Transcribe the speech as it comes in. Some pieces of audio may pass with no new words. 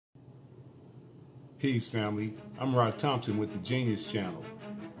Peace, family. I'm Rod Thompson with the Genius Channel.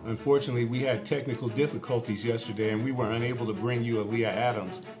 Unfortunately, we had technical difficulties yesterday and we were unable to bring you Aaliyah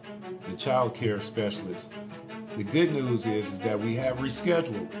Adams, the child care specialist. The good news is that we have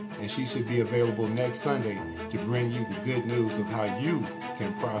rescheduled and she should be available next Sunday to bring you the good news of how you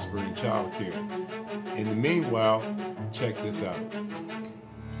can prosper in child care. In the meanwhile, check this out.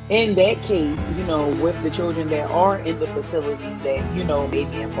 In that case, with the children that are in the facility that,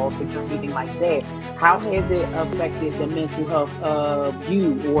 maybe in foster care or anything like that, how has it affected the mental health of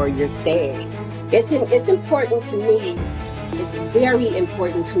you or your staff? It's important to me, it's very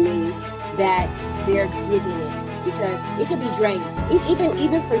important to me that they're getting it, because it could be draining.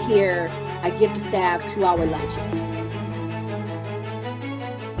 Even for here, I give the staff 2-hour lunches.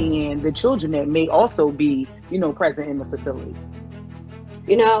 And the children that may also be, present in the facility.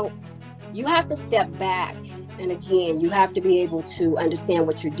 You have to step back. And again, you have to be able to understand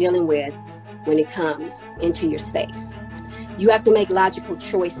what you're dealing with when it comes into your space. You have to make logical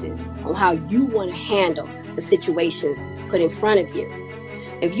choices on how you want to handle the situations put in front of you.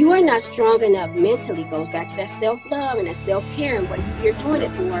 If you are not strong enough mentally, goes back to that self-love and that self-care and what you're doing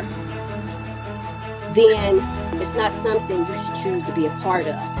it for, then it's not something you should choose to be a part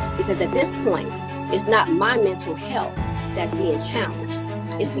of. Because at this point, it's not my mental health that's being challenged.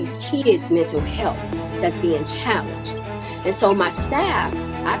 It's these kids' mental health that's being challenged. And so my staff,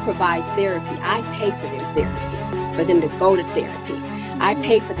 I provide therapy. I pay for their therapy, for them to go to therapy. I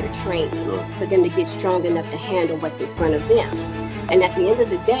pay for their trainings, for them to get strong enough to handle what's in front of them. And at the end of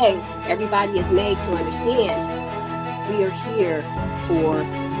the day, everybody is made to understand we are here for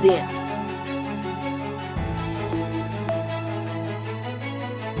them.